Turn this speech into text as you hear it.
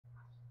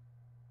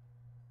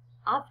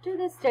After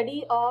the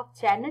study of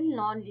channel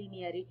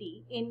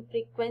non-linearity in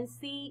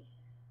frequency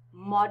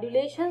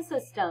modulation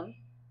system,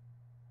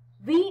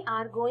 we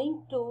are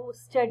going to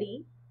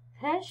study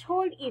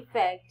threshold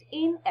effect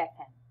in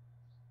FM.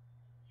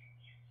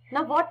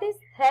 Now, what is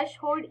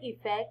threshold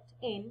effect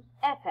in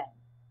FM?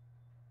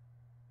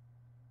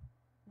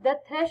 The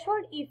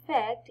threshold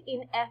effect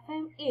in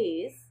FM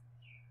is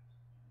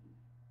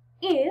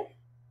if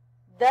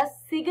the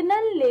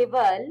signal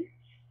level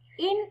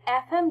in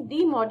FM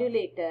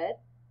demodulator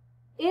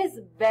is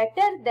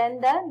better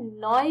than the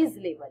noise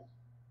level.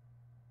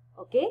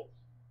 Okay,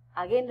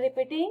 again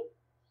repeating.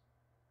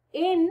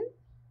 In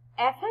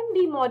FM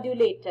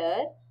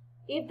demodulator,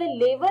 if the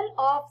level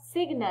of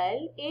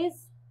signal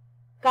is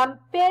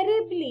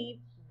comparably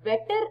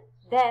better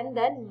than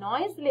the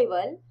noise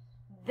level,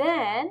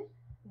 then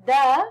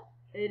the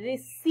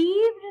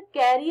received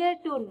carrier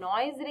to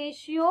noise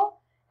ratio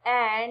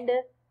and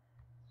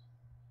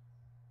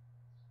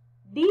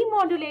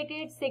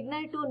demodulated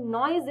signal to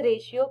noise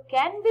ratio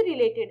can be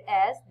related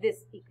as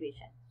this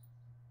equation.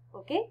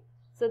 Okay,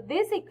 so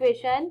this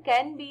equation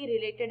can be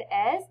related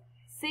as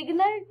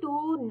signal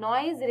to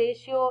noise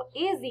ratio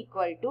is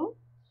equal to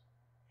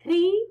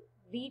 3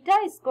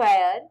 beta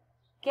square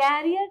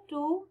carrier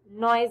to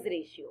noise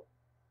ratio.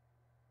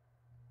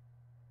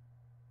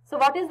 So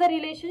what is the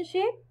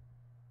relationship?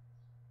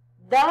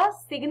 The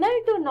signal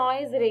to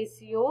noise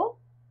ratio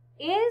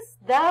is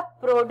the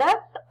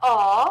product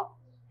of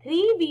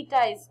 3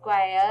 beta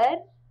square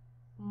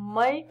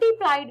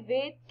multiplied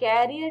with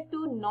carrier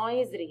to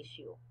noise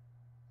ratio.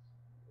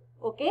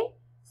 Okay,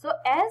 so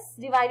S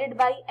divided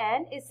by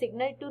N is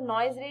signal to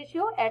noise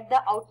ratio at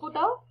the output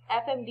of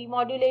FM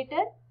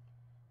demodulator.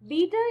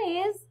 Beta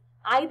is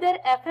either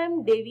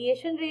FM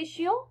deviation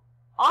ratio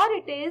or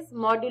it is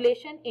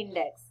modulation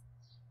index.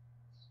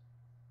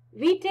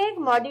 We take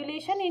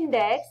modulation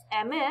index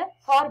MF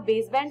for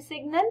baseband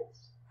signal,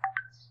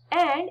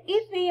 and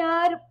if we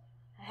are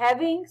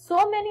having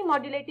so many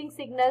modulating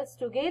signals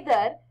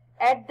together,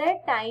 at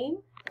that time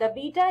the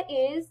beta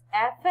is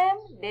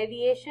FM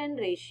deviation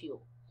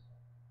ratio.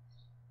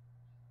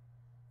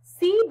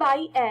 C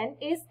by N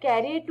is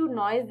carrier to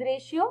noise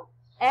ratio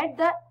at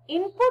the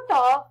input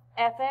of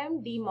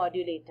FM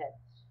demodulator.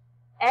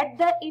 At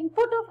the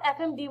input of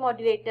FM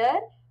demodulator,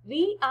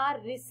 we are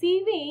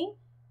receiving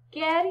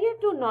carrier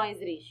to noise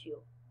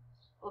ratio.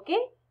 Okay,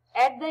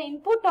 at the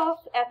input of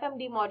FM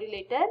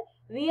demodulator,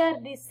 we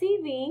are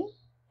receiving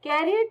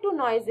carrier to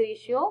noise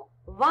ratio,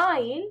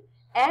 while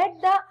at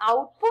the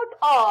output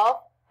of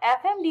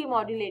FM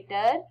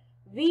demodulator,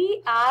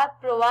 we are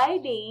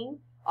providing,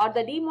 or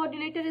the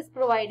demodulator is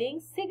providing,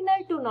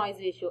 signal to noise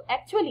ratio.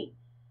 Actually,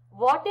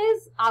 what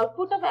is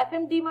output of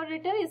FM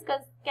demodulator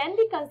can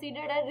be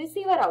considered a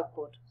receiver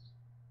output.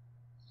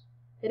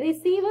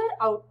 Receiver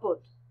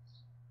output,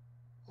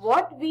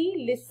 what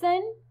we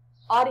listen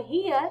or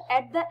hear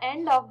at the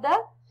end of the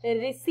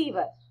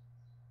receiver.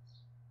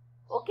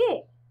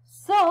 Okay,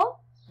 so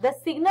the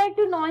signal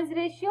to noise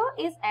ratio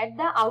is at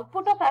the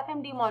output of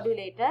FM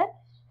demodulator,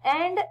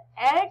 and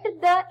at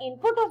the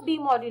input of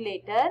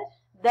demodulator,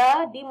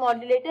 the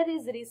demodulator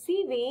is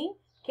receiving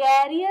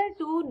carrier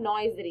to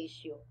noise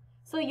ratio.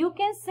 So you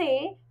can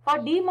say for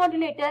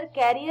demodulator,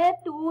 carrier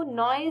to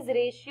noise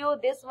ratio,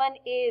 this one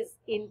is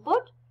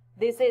input,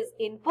 this is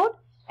input,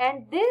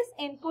 and this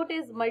input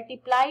is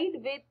multiplied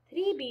with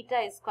 3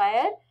 beta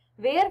square,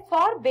 where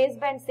for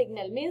baseband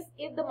signal, means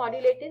if the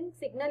modulating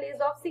signal is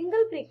of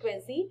single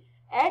frequency,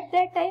 at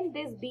that time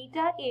this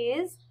beta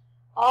is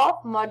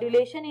of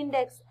modulation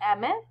index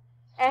MF,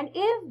 and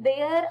if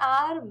there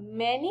are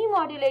many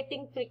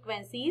modulating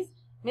frequencies,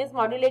 means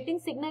modulating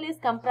signal is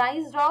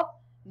comprised of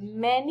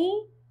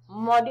many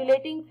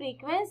modulating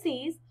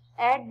frequencies,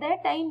 at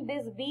that time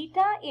this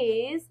beta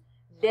is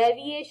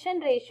deviation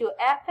ratio,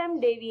 FM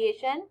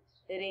deviation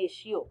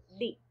ratio,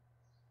 D.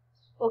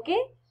 Okay,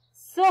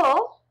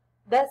 so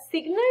the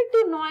signal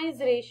to noise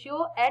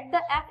ratio at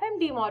the FM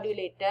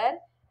demodulator,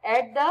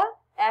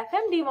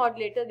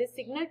 the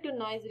signal to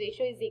noise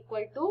ratio is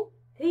equal to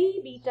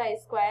 3 beta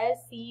square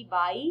C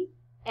by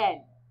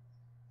N.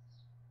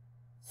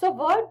 So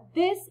what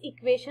this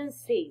equation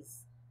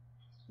says?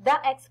 The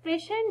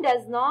expression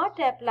does not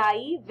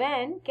apply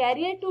when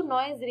carrier to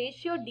noise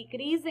ratio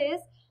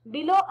decreases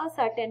below a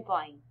certain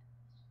point.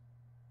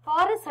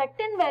 For a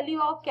certain value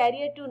of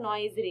carrier to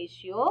noise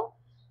ratio,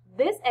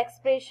 this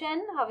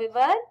expression,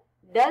 however,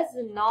 does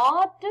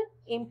not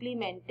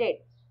implemented.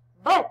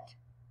 But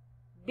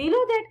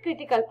below that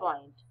critical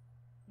point,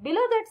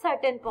 below that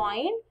certain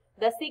point,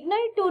 the signal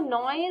to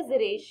noise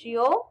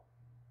ratio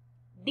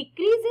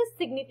decreases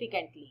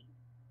significantly.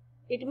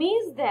 It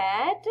means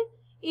that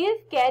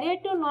if carrier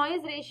to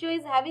noise ratio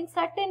is having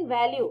certain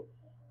value,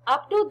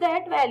 up to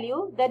that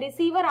value, the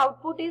receiver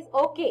output is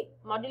okay,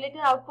 modulator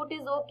output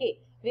is okay.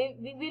 We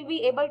will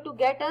be able to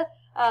get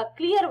a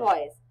clear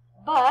voice.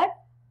 But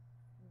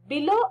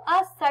below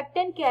a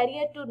certain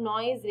carrier to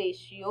noise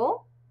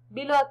ratio,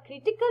 below a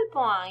critical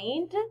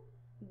point,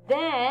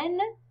 then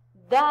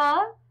the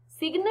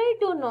signal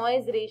to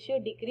noise ratio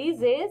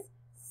decreases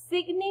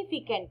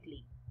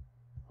significantly.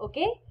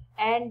 Okay,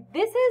 and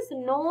this is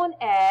known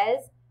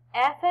as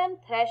FM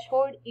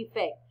threshold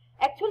effect.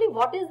 Actually,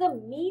 what is the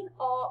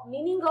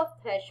meaning of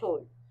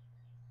threshold?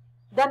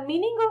 The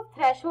meaning of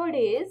threshold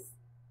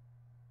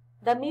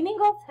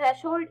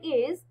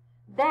is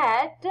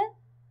that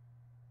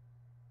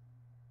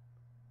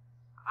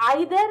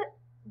either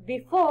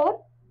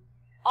before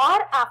or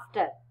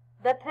after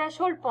the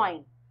threshold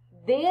point,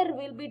 there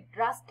will be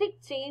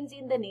drastic change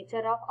in the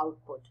nature of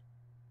output.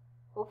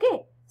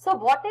 Okay, so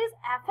what is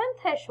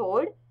FM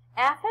threshold?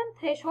 FM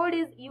threshold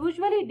is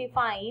usually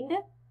defined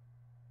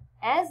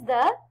as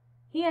the,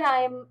 here I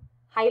am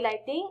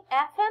highlighting,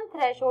 FM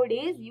threshold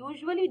is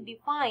usually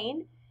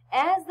defined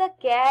as the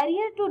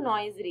carrier to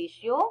noise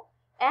ratio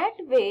at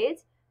which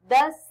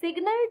the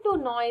signal to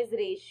noise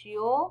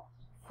ratio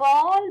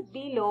fall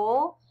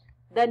below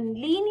the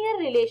linear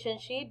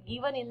relationship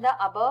given in the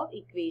above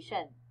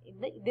equation. In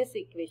this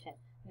equation,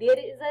 there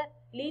is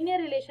a linear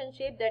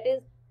relationship, that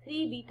is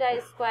 3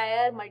 beta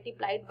square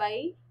multiplied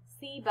by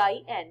C by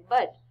N.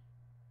 But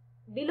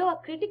below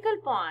a critical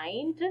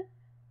point,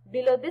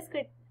 below this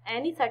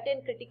any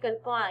certain critical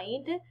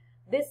point,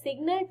 the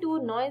signal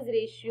to noise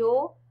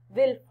ratio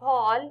will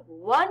fall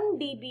 1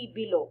 dB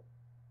below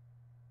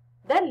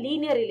the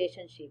linear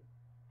relationship,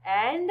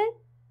 and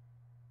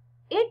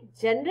it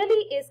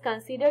generally is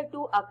considered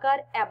to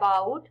occur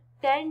about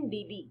 10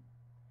 dB.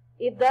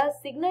 If the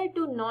signal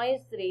to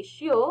noise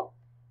ratio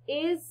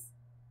is,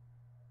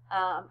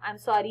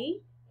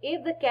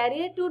 if the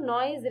carrier to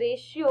noise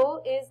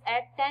ratio is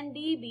at 10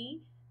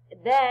 dB,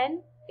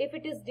 then if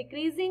it is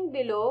decreasing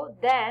below,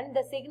 then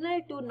the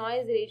signal to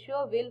noise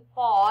ratio will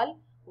fall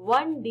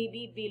 1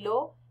 dB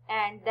below,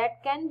 and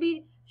that can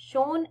be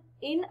shown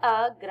in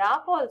a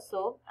graph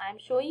also. I am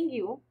showing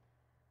you.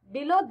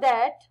 Below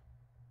that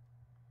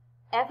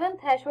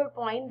FM threshold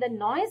point, the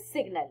noise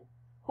signal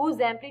whose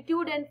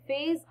amplitude and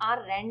phase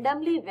are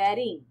randomly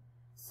varying.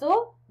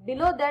 So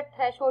below that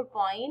threshold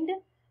point,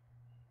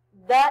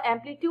 the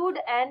amplitude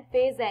and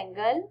phase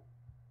angle,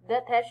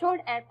 the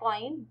threshold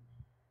point,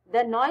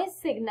 the noise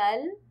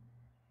signal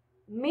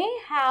may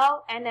have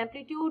an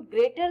amplitude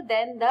greater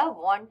than the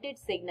wanted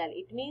signal.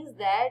 It means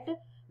that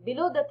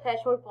below the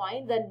threshold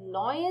point, the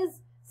noise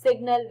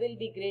signal will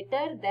be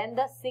greater than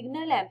the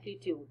signal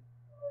amplitude.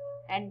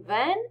 And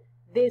when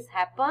this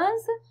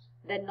happens,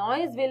 the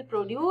noise will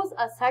produce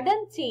a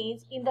sudden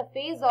change in the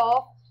phase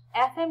of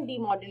FM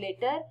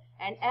demodulator.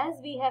 And as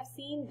we have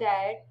seen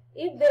that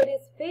if there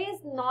is phase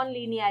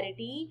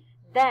non-linearity,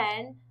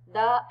 then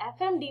the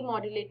FM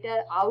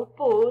demodulator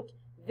output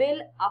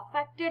will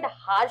affected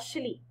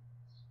harshly.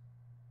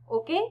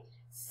 Okay,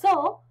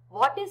 so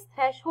what is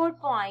threshold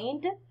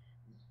point?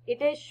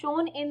 It is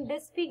shown in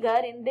this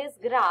figure, in this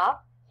graph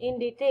in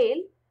detail.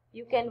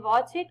 You can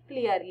watch it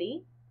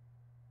clearly.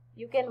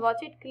 You can watch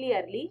it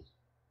clearly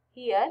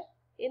here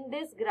in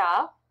this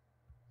graph.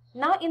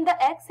 Now in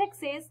the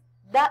x-axis,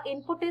 the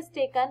input is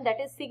taken, that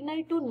is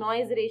signal to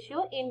noise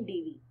ratio in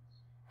dB.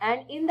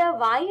 And in the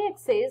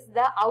y-axis,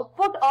 the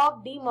output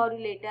of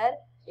demodulator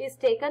is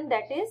taken,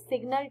 that is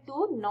signal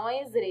to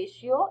noise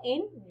ratio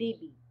in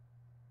dB,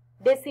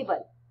 decibel.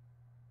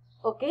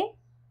 Okay.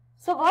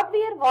 So what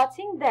we are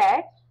watching,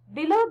 that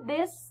below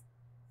this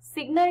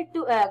signal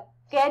to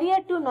carrier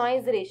to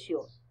noise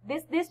ratio,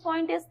 this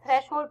point is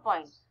threshold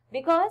point,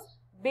 because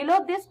below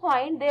this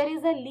point there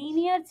is a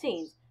linear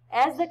change.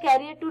 As the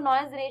carrier to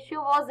noise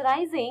ratio was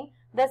rising,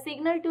 the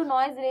signal to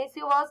noise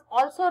ratio was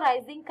also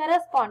rising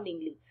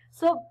correspondingly.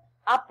 So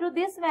up to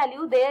this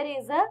value there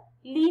is a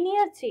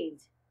linear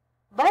change.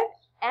 But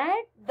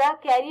at the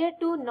carrier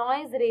to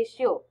noise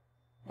ratio,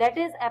 that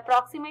is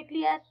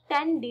approximately at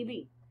 10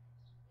 dB,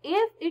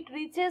 if it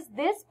reaches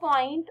this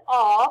point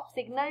of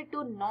signal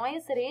to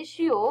noise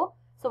ratio,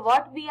 so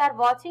what we are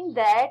watching,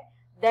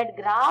 that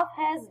graph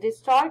has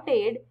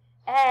distorted,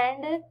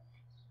 and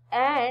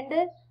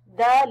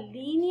the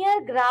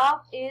linear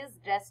graph is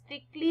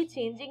drastically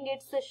changing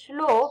its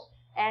slope.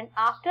 And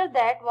after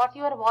that, what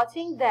you are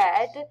watching,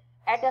 that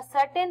at a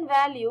certain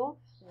value,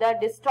 the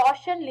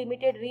distortion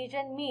limited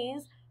region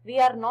means we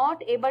are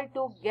not able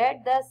to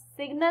get the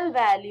signal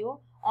value,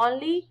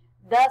 only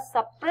the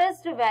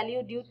suppressed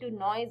value due to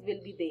noise will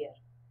be there.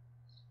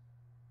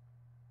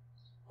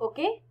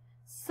 Okay,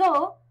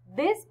 so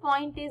this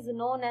point is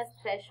known as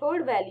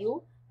threshold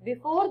value.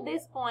 Before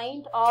this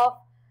point of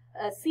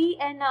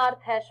CNR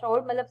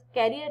threshold,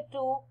 carrier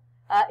to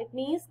it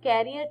means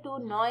carrier to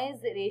noise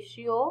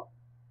ratio,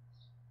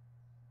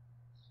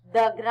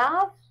 the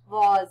graph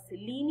was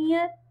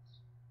linear,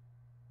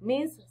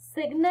 means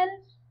signal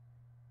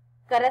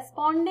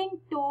corresponding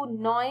to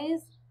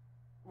noise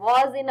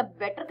was in a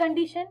better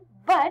condition.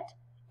 But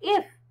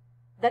if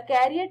the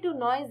carrier to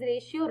noise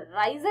ratio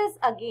rises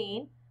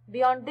again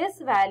beyond this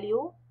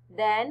value,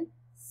 then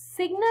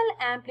signal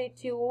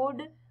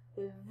amplitude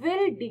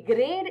will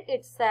degrade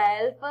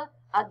itself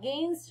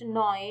against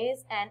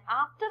noise, and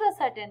after a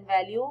certain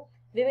value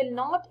we will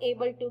not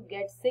able to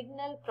get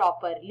signal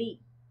properly.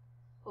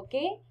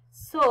 Okay,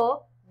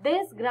 so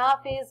this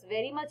graph is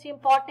very much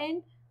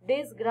important.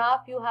 This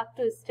graph you have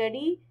to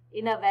study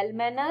in a well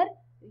manner.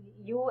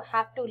 you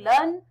have to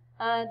learn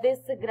this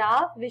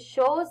graph which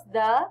shows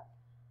the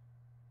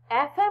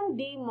FM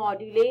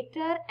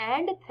demodulator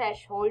and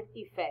threshold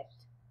effect.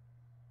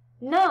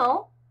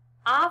 Now,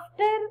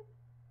 after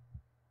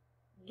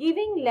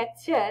giving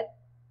lecture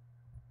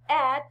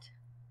at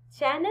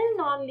channel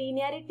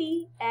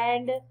nonlinearity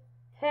and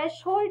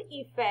threshold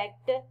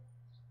effect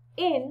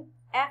in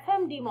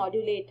FM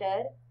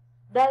demodulator,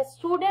 the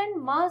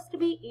student must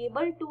be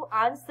able to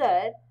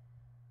answer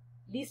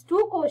these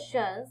two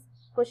questions.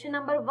 Question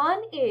number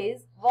 1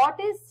 is, what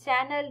is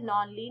channel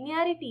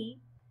nonlinearity?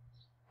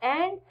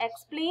 And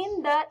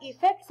explain the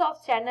effects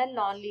of channel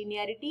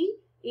nonlinearity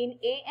in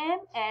AM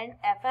and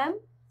FM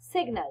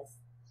signals.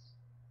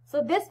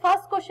 So this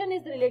first question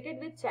is related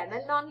with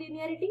channel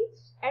nonlinearity,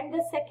 and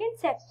the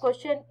second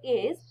question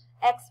is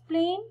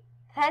explain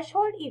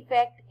threshold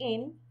effect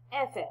in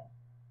FM.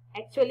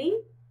 Actually,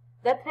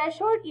 the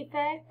threshold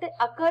effect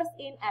occurs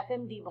in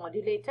FM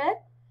demodulator,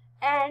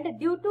 and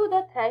due to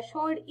the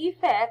threshold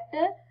effect,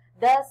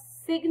 the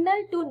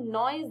signal to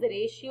noise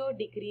ratio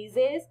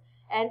decreases,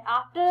 and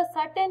after a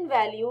certain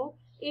value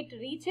it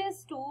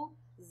reaches to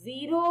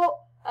 0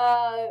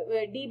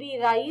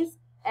 dB rise,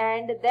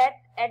 and that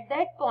at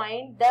that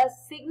point the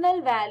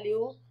signal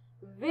value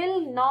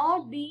will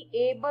not be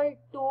able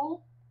to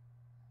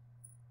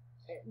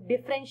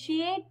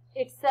differentiate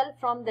itself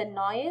from the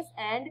noise,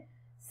 and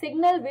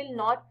signal will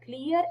not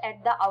clear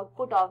at the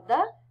output of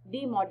the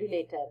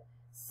demodulator.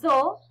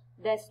 So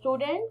the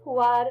student who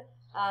are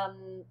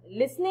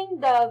listening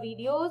the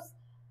videos,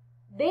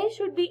 they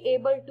should be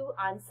able to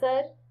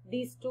answer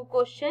these two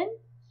questions.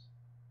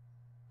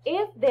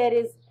 If there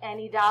is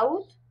any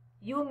doubt,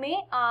 you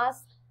may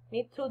ask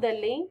me through the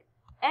link,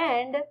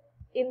 and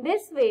in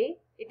this way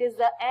it is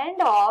the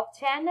end of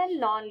channel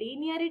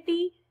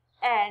nonlinearity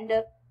and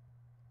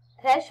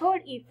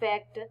threshold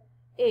effect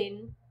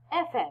in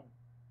FM.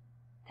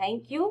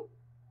 Thank you.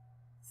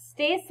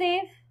 Stay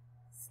safe,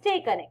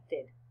 stay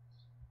connected.